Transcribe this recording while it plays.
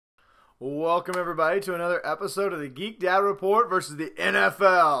Welcome, everybody, to another episode of the Geek Dad Report versus the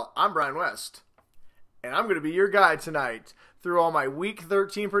NFL. I'm Brian West, and I'm going to be your guide tonight through all my Week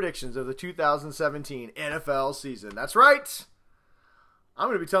 13 predictions of the 2017 NFL season. That's right. I'm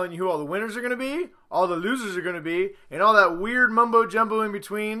going to be telling you who all the winners are going to be, all the losers are going to be, and all that weird mumbo-jumbo in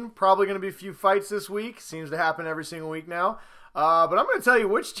between. Probably going to be a few fights this week. Seems to happen every single week now. But I'm going to tell you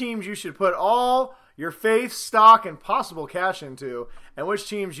which teams you should put all your faith, stock, and possible cash into, and which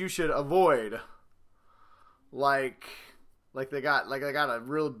teams you should avoid. Like they got a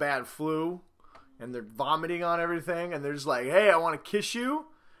real bad flu, and they're vomiting on everything, and they're just like, hey, I want to kiss you.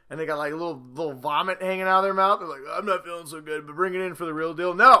 And they got like a little vomit hanging out of their mouth. They're like, I'm not feeling so good, but bring it in for the real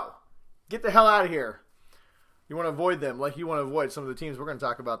deal. No! Get the hell out of here. You want to avoid them like you want to avoid some of the teams we're going to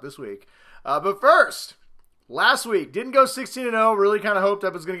talk about this week. But first, last week, didn't go 16-0. Really kind of hoped I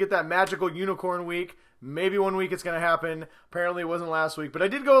was going to get that magical unicorn week. Maybe one week it's going to happen. Apparently it wasn't last week. But I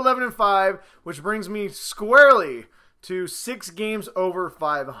did go 11-5, which brings me squarely to 6 games over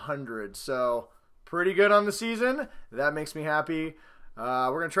 500. So pretty good on the season. That makes me happy. We're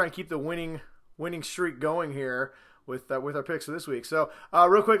going to try and keep the winning streak going here with our picks for this week. So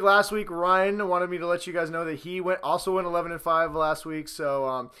real quick, last week, Ryan wanted me to let you guys know that he also went 11-5 last week.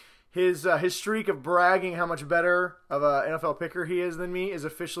 So his streak of bragging how much better of an NFL picker he is than me is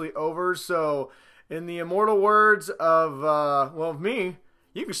officially over. So in the immortal words of me,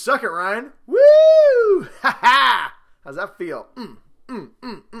 you can suck it, Ryan. Woo! Ha ha! How's that feel? And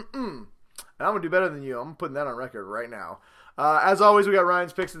I'm gonna do better than you. I'm putting that on record right now. As always, we got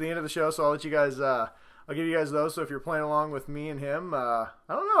Ryan's picks at the end of the show, so I'll let you guys. I'll give you guys those. So if you're playing along with me and him, I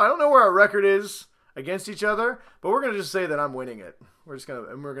don't know where our record is against each other, but we're gonna just say that I'm winning it. We're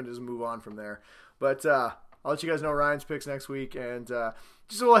gonna just move on from there. But I'll let you guys know Ryan's picks next week, and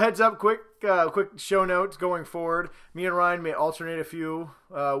just a little heads up, quick show notes going forward. Me and Ryan may alternate a few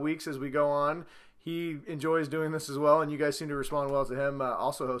weeks as we go on. He enjoys doing this as well, and you guys seem to respond well to him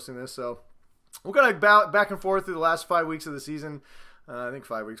also hosting this. So we're going to back and forth through the last 5 weeks of the season. I think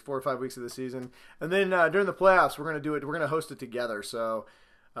 5 weeks, 4 or 5 weeks of the season. And then during the playoffs, we're going to do it. We're going to host it together. So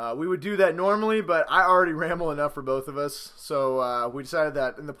we would do that normally, but I already ramble enough for both of us. So we decided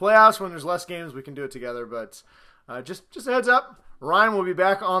that in the playoffs, when there's less games, we can do it together. But just a heads up, Ryan will be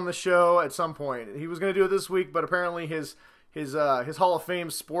back on the show at some point. He was going to do it this week, but apparently his Hall of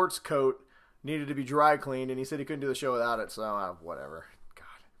Fame sports coat needed to be dry cleaned, and he said he couldn't do the show without it. So whatever. God,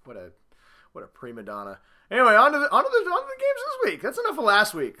 what a prima donna. Anyway, on to the games this week. That's enough of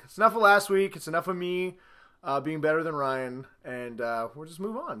last week. It's enough of me being better than Ryan, and we'll just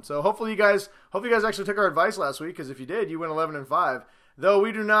move on. So hopefully you guys actually took our advice last week, because if you did, you went 11-5. Though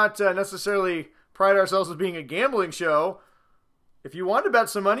we do not necessarily pride ourselves as being a gambling show. If you wanted to bet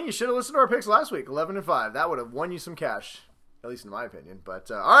some money, you should have listened to our picks last week, 11-5. That would have won you some cash, at least in my opinion. But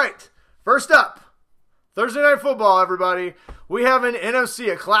all right, first up. Thursday Night Football, everybody. We have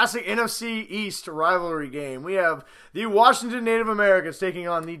a classic NFC East rivalry game. We have the Washington Native Americans taking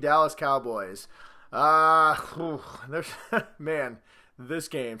on the Dallas Cowboys. Man, this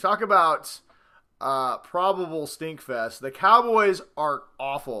game. Talk about probable stinkfest. The Cowboys are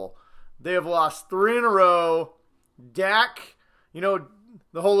awful. They have lost 3 in a row. Dak,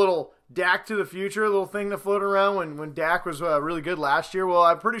 the whole little Dak to the future little thing that floated around when Dak was really good last year. Well,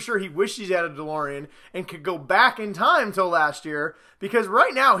 I'm pretty sure he wished he's had a DeLorean and could go back in time till last year, because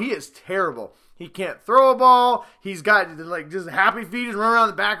right now he is terrible. He can't throw a ball. He's got just happy feet. He's running around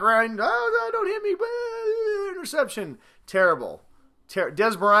the back riding. Oh, don't hit me. Interception. Terrible.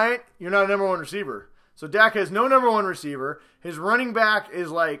 Des Bryant, you're not a number 1 receiver. So Dak has no number 1 receiver. His running back is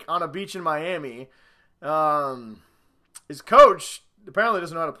like on a beach in Miami. His coach apparently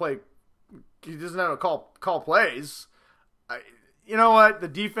doesn't know how to play. He doesn't know how to call plays. You know what? The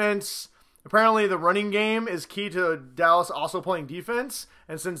defense, apparently the running game is key to Dallas also playing defense.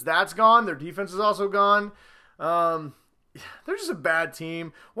 And since that's gone, their defense is also gone. They're just a bad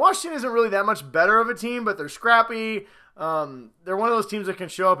team. Washington isn't really that much better of a team, but they're scrappy. They're one of those teams that can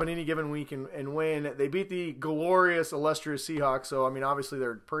show up in any given week and win. They beat the glorious, illustrious Seahawks. So, obviously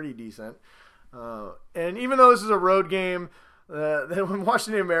they're pretty decent. And even though this is a road game, when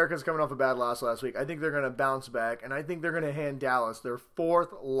Washington Americans coming off a bad loss last week, I think they're going to bounce back, and I think they're going to hand Dallas their 4th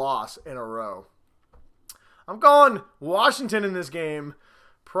loss in a row. I'm going Washington in this game,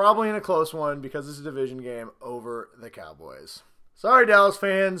 probably in a close one because it's a division game, over the Cowboys. Sorry, Dallas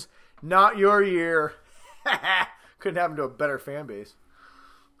fans, not your year. Couldn't happen to a better fan base.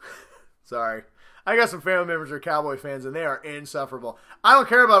 Sorry. I got some family members who are Cowboy fans, and they are insufferable. I don't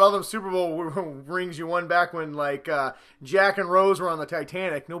care about all them Super Bowl rings you won back when, Jack and Rose were on the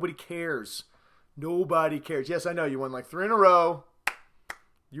Titanic. Nobody cares. Nobody cares. Yes, I know you won 3 in a row.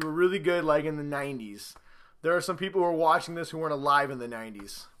 You were really good like in the 90s. There are some people who are watching this who weren't alive in the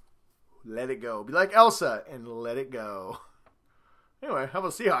 90s. Let it go. Be like Elsa and let it go. Anyway, how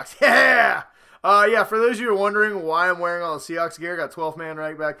about Seahawks? Yeah! Yeah, for those of you who are wondering why I'm wearing all the Seahawks gear, got 12th man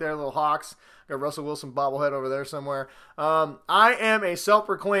right back there, little Hawks. Got Russell Wilson bobblehead over there somewhere. I am a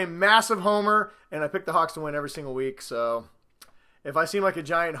self-proclaimed massive homer, and I pick the Hawks to win every single week. So if I seem like a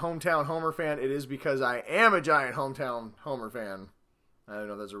giant hometown homer fan, it is because I am a giant hometown homer fan. I don't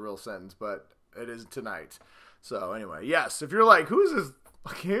know if that's a real sentence, but it is tonight. So anyway, yes, if you're like, who's this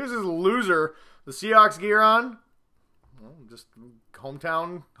loser, the Seahawks gear on? Well, just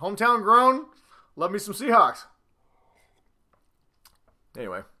hometown grown. Love me some Seahawks.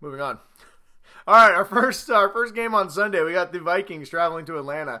 Anyway, moving on. All right, our first game on Sunday, we got the Vikings traveling to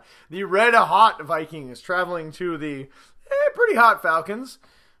Atlanta. The red-hot Vikings traveling to the pretty hot Falcons.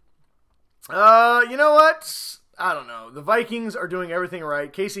 You know what? I don't know. The Vikings are doing everything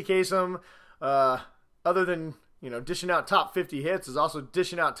right. Casey Kasem, other than dishing out top 50 hits, is also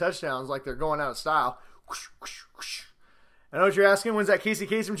dishing out touchdowns like they're going out of style. Whoosh, whoosh, whoosh. I know what you're asking. When's that Casey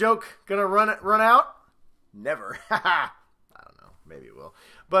Kasem joke gonna run out? Never. I don't know. Maybe it will.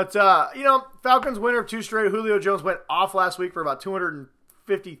 But Falcons winner of 2 straight. Julio Jones went off last week for about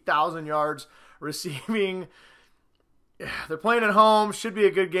 250,000 yards receiving. They're playing at home. Should be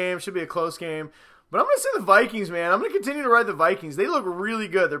a good game. Should be a close game. But I'm going to say the Vikings, man. I'm going to continue to ride the Vikings. They look really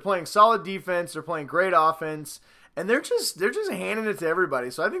good. They're playing solid defense. They're playing great offense. And they're just handing it to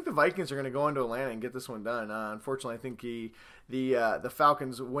everybody. So I think the Vikings are going to go into Atlanta and get this one done. Unfortunately, I think the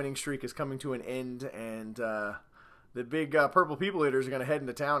Falcons' winning streak is coming to an end, and the big purple people eaters are going to head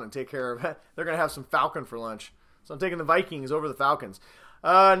into town and take care of it. They're going to have some Falcon for lunch. So I'm taking the Vikings over the Falcons.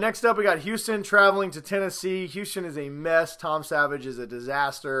 Next up, we got Houston traveling to Tennessee. Houston is a mess. Tom Savage is a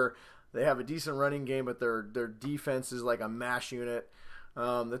disaster. They have a decent running game, but their defense is like a mash unit.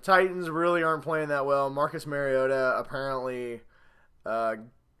 The Titans really aren't playing that well. Marcus Mariota apparently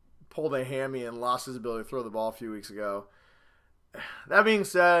pulled a hammy and lost his ability to throw the ball a few weeks ago. That being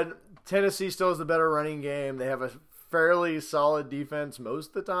said, Tennessee still has the better running game. They have a fairly solid defense most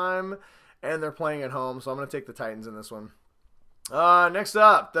of the time, and they're playing at home, so I'm going to take the Titans in this one. Next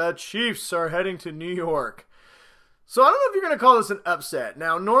up, the Chiefs are heading to New York. So I don't know if you're going to call this an upset.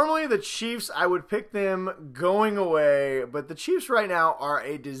 Now, normally the Chiefs, I would pick them going away, but the Chiefs right now are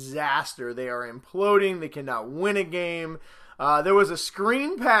a disaster. They are imploding. They cannot win a game. There was a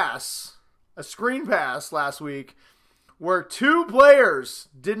screen pass last week where 2 players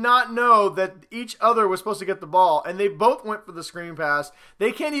did not know that each other was supposed to get the ball, and they both went for the screen pass.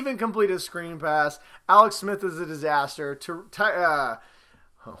 They can't even complete a screen pass. Alex Smith is a disaster.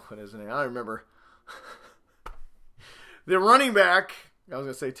 What is his name? I don't remember. The running back, I was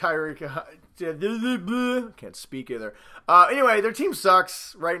going to say Tyreek. Can't speak either. Anyway, their team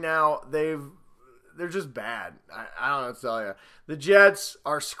sucks right now. They're just bad. I don't know what to tell you. The Jets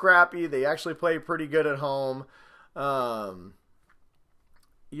are scrappy. They actually play pretty good at home. I'm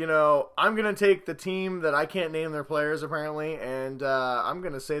going to take the team that I can't name their players apparently, and I'm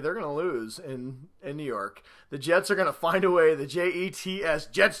going to say they're going to lose in New York. The Jets are going to find a way. The Jets,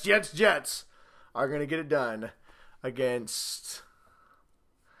 Jets are going to get it done against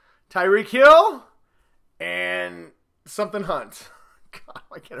Tyreek Hill and something Hunt. God,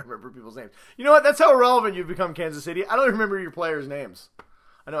 I can't remember people's names. You know what? That's how irrelevant you've become, Kansas City. I don't remember your players' names.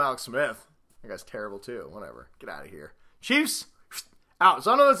 I know Alex Smith. That guy's terrible too. Whatever. Get out of here. Chiefs, out.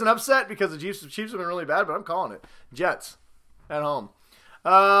 So I know that's an upset because the Chiefs have been really bad, but I'm calling it. Jets at home.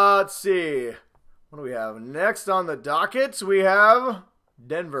 Let's see. What do we have? Next on the docket, we have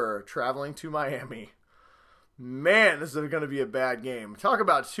Denver traveling to Miami. Man, this is going to be a bad game. Talk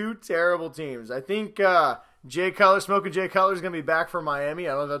about 2 terrible teams. I think Smoking Jay Cutler is going to be back for Miami.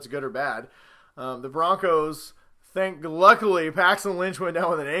 I don't know if that's good or bad. The Broncos, luckily, Paxton Lynch went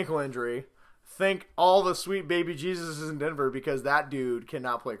down with an ankle injury. Thank all the sweet baby Jesus in Denver because that dude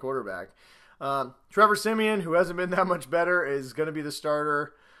cannot play quarterback. Trevor Siemian, who hasn't been that much better, is going to be the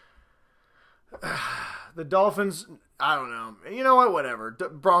starter. The Dolphins, I don't know. You know what? Whatever.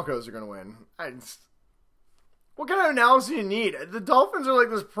 Broncos are going to win. What kind of analysis do you need? The Dolphins are like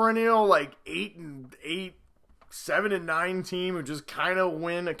this perennial 8-8, 7-9 team who just kind of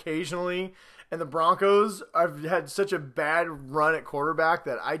win occasionally. And the Broncos have had such a bad run at quarterback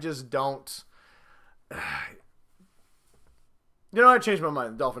that I just don't. I changed my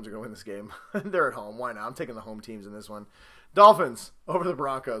mind. The Dolphins are going to win this game. They're at home. Why not? I'm taking the home teams in this one. Dolphins over the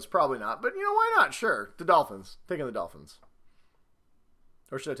Broncos. Probably not. But, why not? Sure. The Dolphins. Taking the Dolphins.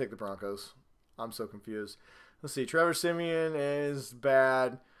 Or should I take the Broncos? I'm so confused. Let's see. Trevor Siemian is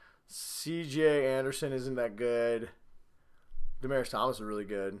bad. C.J. Anderson isn't that good. Demaryius Thomas is really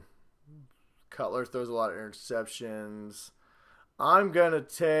good. Cutler throws a lot of interceptions. I'm going to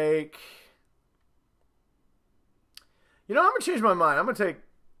take... I'm going to change my mind.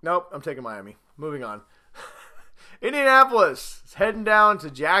 I'm taking Miami. Moving on. Indianapolis is heading down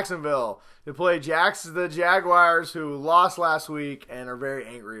to Jacksonville to play the Jaguars, who lost last week and are very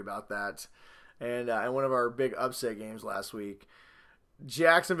angry about that. And in one of our big upset games last week,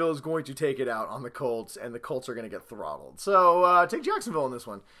 Jacksonville is going to take it out on the Colts, and the Colts are going to get throttled. So take Jacksonville in this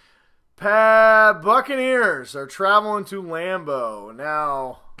one. Buccaneers are traveling to Lambeau.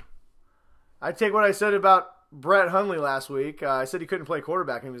 Now, I take what I said about Brett Hundley last week. I said he couldn't play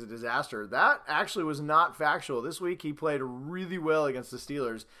quarterback and he was a disaster. That actually was not factual. This week he played really well against the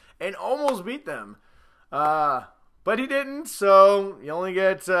Steelers and almost beat them. But he didn't, so you only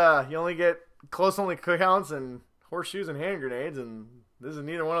get close only counts and horseshoes and hand grenades, and this is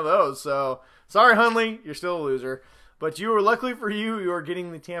neither one of those. So sorry, Hundley, you're still a loser. But luckily for you, you are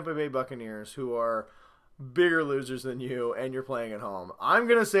getting the Tampa Bay Buccaneers, who are bigger losers than you, and you're playing at home. I'm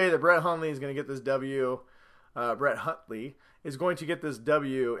going to say that Brett Hundley is going to get this W. Brett Huntley is going to get this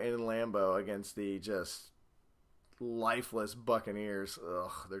W in Lambeau against the just lifeless Buccaneers.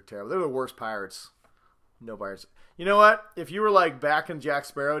 Ugh, they're terrible. They're the worst Pirates. No Pirates. You know what? If you were like back in Jack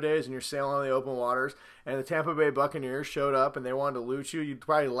Sparrow days and you're sailing on the open waters and the Tampa Bay Buccaneers showed up and they wanted to loot you, you'd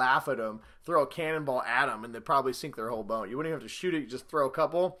probably laugh at them, throw a cannonball at them, and they'd probably sink their whole boat. You wouldn't even have to shoot it. You just throw a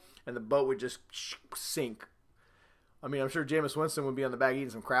couple and the boat would just sink. I mean, I'm sure Jameis Winston would be on the back eating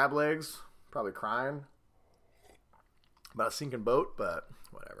some crab legs, probably crying about a sinking boat, but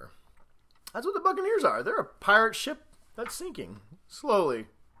whatever. That's what the Buccaneers are. They're a pirate ship that's sinking slowly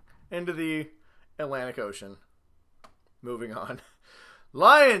into the Atlantic Ocean. Moving on.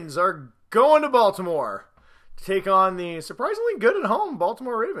 Lions are going to Baltimore to take on the surprisingly good at home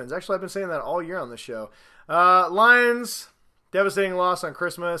Baltimore Ravens. Actually, I've been saying that all year on this show. Lions, devastating loss on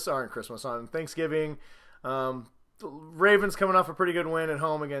on Thanksgiving. Ravens coming off a pretty good win at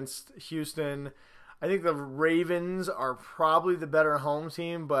home against Houston. I think the Ravens are probably the better home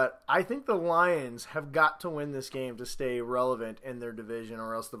team, but I think the Lions have got to win this game to stay relevant in their division,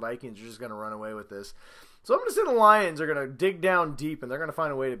 or else the Vikings are just going to run away with this. So I'm going to say the Lions are going to dig down deep, and they're going to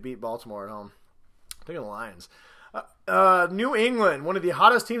find a way to beat Baltimore at home. I'm thinking the Lions. New England, one of the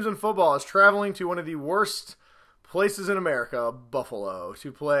hottest teams in football, is traveling to one of the worst places in America, Buffalo,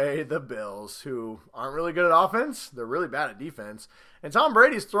 to play the Bills, who aren't really good at offense. They're really bad at defense. And Tom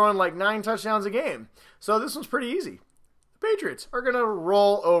Brady's throwing like 9 touchdowns a game. So this one's pretty easy. The Patriots are going to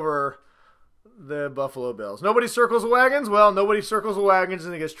roll over the Buffalo Bills. Nobody circles the wagons? Well, nobody circles the wagons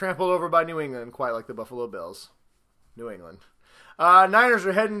and it gets trampled over by New England, quite like the Buffalo Bills. New England. Niners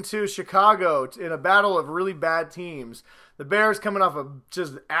are heading to Chicago in a battle of really bad teams. The Bears coming off a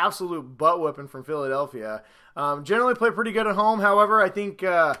just absolute butt whipping from Philadelphia. Generally play pretty good at home. However, I think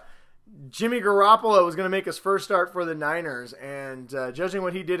Jimmy Garoppolo was going to make his first start for the Niners. And judging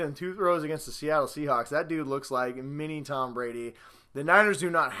what he did in 2 throws against the Seattle Seahawks, that dude looks like mini Tom Brady. The Niners do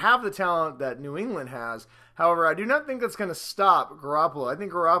not have the talent that New England has. However, I do not think that's going to stop Garoppolo. I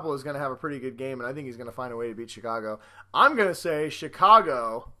think Garoppolo is going to have a pretty good game, and I think he's going to find a way to beat Chicago. I'm going to say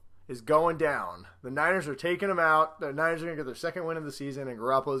Chicago is going down. The Niners are taking them out. The Niners are going to get their second win of the season, and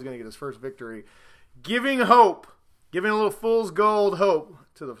Garoppolo is going to get his first victory. Giving hope, giving a little fool's gold hope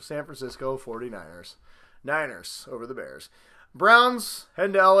to the San Francisco 49ers. Niners over the Bears. Browns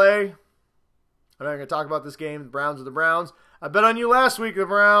heading to L.A. I'm not going to talk about this game. The Browns are the Browns. I bet on you last week, the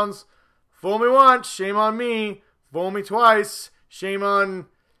Browns. Fool me once, shame on me. Fool me twice, shame on,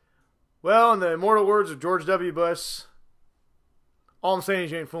 well, in the immortal words of George W. Bush, all I'm saying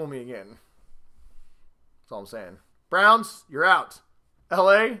is you ain't fooling me again. That's all I'm saying. Browns, you're out.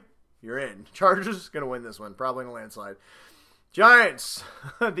 L.A., you're in. Chargers, going to win this one, probably in a landslide. Giants,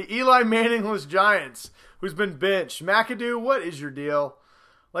 the Eli Manningless Giants, who's been benched. McAdoo, what is your deal?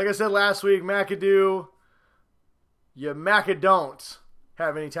 Like I said last week, McAdoo, you don't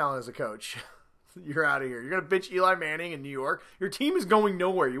have any talent as a coach. You're out of here. You're going to bench Eli Manning in New York. Your team is going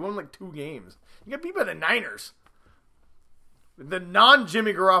nowhere. You won like 2 games. You got beat by the Niners. The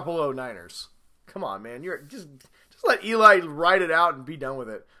non-Jimmy Garoppolo Niners. Come on, man. You're just let Eli ride it out and be done with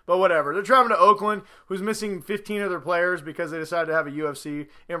it. But whatever. They're traveling to Oakland, who's missing 15 of their players because they decided to have a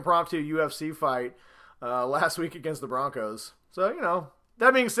impromptu UFC fight last week against the Broncos. So,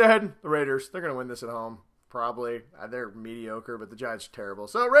 that being said, the Raiders, they're going to win this at home. Probably. They're mediocre, but the Giants are terrible.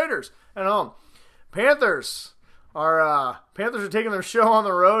 So, Raiders at home. Panthers are taking their show on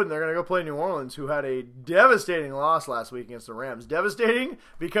the road, and they're going to go play New Orleans, who had a devastating loss last week against the Rams. Devastating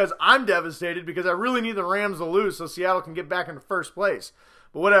because I'm devastated because I really need the Rams to lose so Seattle can get back into first place.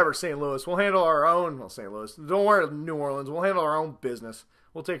 But whatever, St. Louis. We'll handle our own. Well, St. Louis. Don't worry, New Orleans. We'll handle our own business.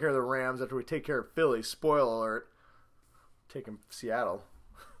 We'll take care of the Rams after we take care of Philly. Spoiler alert. Taking Seattle.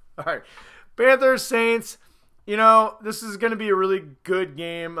 All right. Panthers, Saints. You know, this is going to be a really good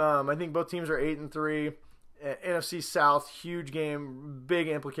game. I think both teams are 8-3. NFC South, huge game. Big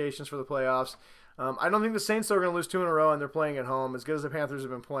implications for the playoffs. I don't think the Saints are going to lose 2 in a row, and they're playing at home. As good as the Panthers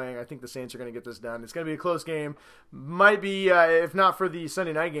have been playing, I think the Saints are going to get this done. It's going to be a close game. Might be, if not for the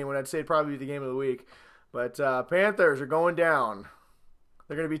Sunday night game, I'd say it'd probably be the game of the week. But Panthers are going down.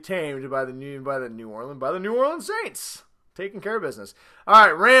 They're going to be tamed by the New Orleans Saints. Taking care of business. All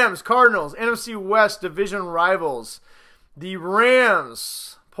right, Rams, Cardinals, NFC West division rivals. The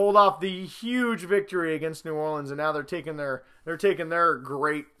Rams pulled off the huge victory against New Orleans, and now they're taking their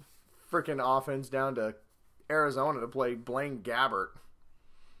great freaking offense down to Arizona to play Blaine Gabbert.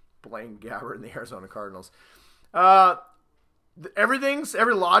 Blaine Gabbert and the Arizona Cardinals. Every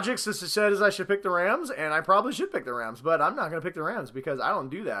logic says I should pick the Rams, and I probably should pick the Rams, but I'm not going to pick the Rams because I don't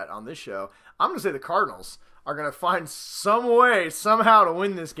do that on this show. I'm going to say the Cardinals are going to find some way, somehow, to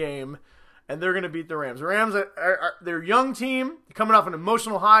win this game, and they're going to beat the Rams. The Rams, they're a young team, coming off an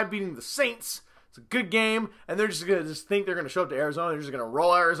emotional high, beating the Saints. It's a good game, and they're just going to think they're going to show up to Arizona. They're just going to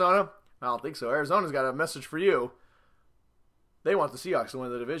roll Arizona. I don't think so. Arizona's got a message for you. They want the Seahawks to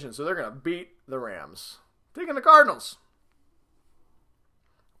win the division, so they're going to beat the Rams. Taking the Cardinals.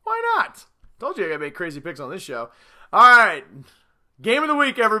 Why not? Told you I got to make crazy picks on this show. All right. Game of the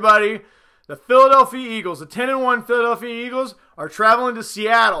week, everybody. The Philadelphia Eagles, the 10-1 Philadelphia Eagles, are traveling to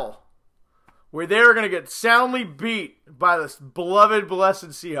Seattle, where they are going to get soundly beat by the beloved, blessed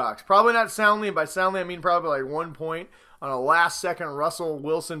Seahawks. Probably not soundly, and by soundly I mean probably like 1 point on a last-second Russell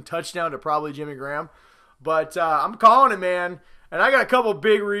Wilson touchdown to probably Jimmy Graham. But I'm calling it, man. And I got a couple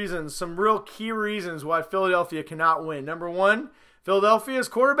big reasons, some real key reasons why Philadelphia cannot win. Number one, Philadelphia's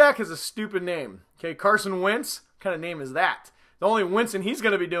quarterback has a stupid name. Okay, Carson Wentz, what kind of name is that? The only wincing he's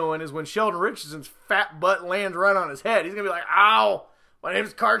going to be doing is when Sheldon Richardson's fat butt lands right on his head. He's going to be like, ow, my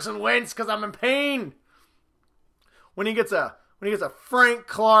name's Carson Wentz because I'm in pain. When he gets a Frank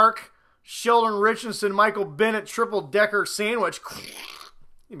Clark, Sheldon Richardson, Michael Bennett triple-decker sandwich,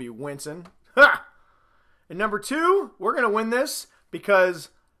 he'll be wincing. Ha! And number two, we're going to win this because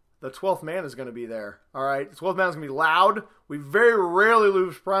the 12th man is going to be there. All right, the 12th man is going to be loud. We very rarely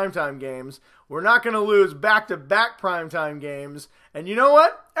lose primetime games. We're not going to lose back-to-back primetime games. And you know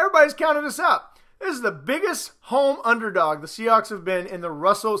what? Everybody's counted us out. This is the biggest home underdog the Seahawks have been in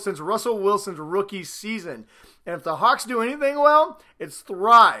since Russell Wilson's rookie season. And if the Hawks do anything well, it's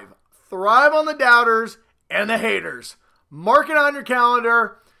thrive. Thrive on the doubters and the haters. Mark it on your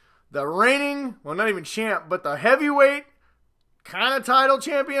calendar. The reigning, well, not even champ, but the heavyweight kind of title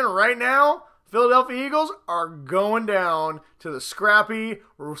champion right now, Philadelphia Eagles, are going down to the scrappy,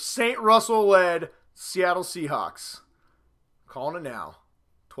 St. Russell-led Seattle Seahawks. Calling it now.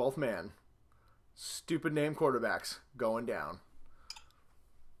 12th man. Stupid name quarterbacks going down.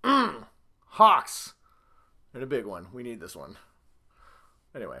 Hawks. And a big one. We need this one.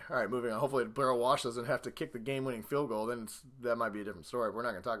 Anyway, all right, moving on. Hopefully Blair Walsh doesn't have to kick the game-winning field goal. Then that might be a different story. But we're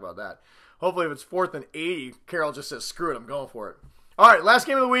not going to talk about that. Hopefully if it's 4th and 80, Carroll just says, screw it, I'm going for it. All right, last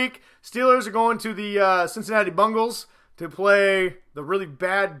game of the week. Steelers are going to the Cincinnati Bengals to play the really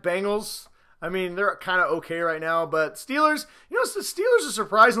bad Bengals. I mean, they're kind of okay right now. But Steelers, the Steelers are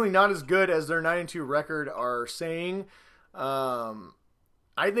surprisingly not as good as their 9-2 record are saying. I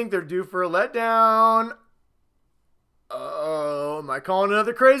think they're due for a letdown. Oh, am I calling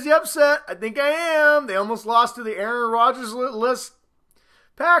another crazy upset? I think I am. They almost lost to the Aaron Rodgers-less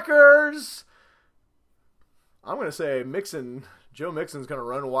Packers. I'm going to say Joe Mixon's going to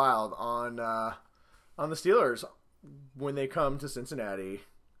run wild on the Steelers when they come to Cincinnati.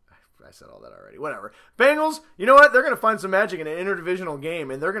 I said all that already. Whatever. Bengals, you know what? They're going to find some magic in an interdivisional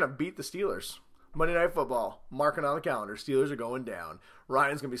game, and they're going to beat the Steelers. Monday Night Football, marking on the calendar. Steelers are going down.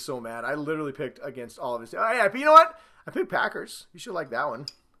 Ryan's going to be so mad. I literally picked against all of his. Oh, yeah, but you know what? I picked Packers. You should like that one.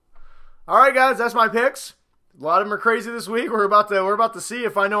 All right, guys, that's my picks. A lot of them are crazy this week. We're about to see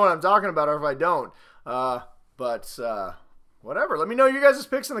if I know what I'm talking about or if I don't. But whatever. Let me know your guys'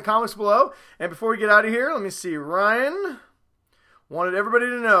 picks in the comments below. And before we get out of here, let me see. Ryan wanted everybody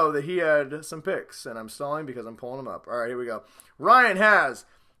to know that he had some picks, and I'm stalling because I'm pulling them up. All right, here we go. Ryan has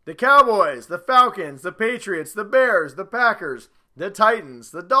the Cowboys, the Falcons, the Patriots, the Bears, the Packers, the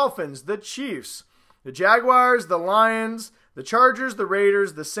Titans, the Dolphins, the Chiefs, the Jaguars, the Lions, the Chargers, the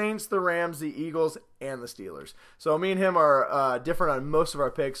Raiders, the Saints, the Rams, the Eagles, and the Steelers. So me and him are different on most of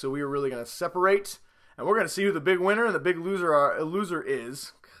our picks, so we are really going to separate, and we're going to see who the big winner and the big loser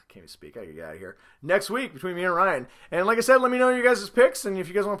is. can't even speak. I gotta get out of here. Next week between me and Ryan. And like I said, let me know your guys' picks. And if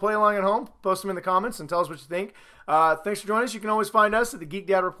you guys want to play along at home, post them in the comments and tell us what you think. Thanks for joining us. You can always find us at the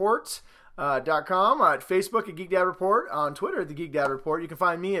GeekDadReport.com, at Facebook at Geek Dad Report, on Twitter at the Geek Dad Report. You can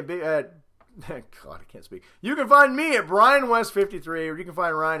find me at God, I can't speak. You can find me at Brian West 53, or you can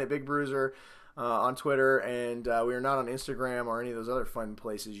find Ryan at Big Bruiser on Twitter. And we are not on Instagram or any of those other fun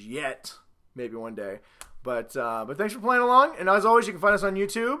places yet. Maybe one day. But thanks for playing along. And as always, you can find us on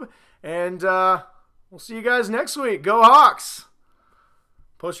YouTube. And we'll see you guys next week. Go Hawks!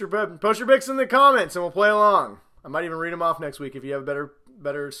 Post your picks in the comments, and we'll play along. I might even read them off next week if you have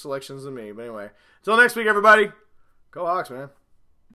better selections than me. But anyway, until next week, everybody. Go Hawks, man.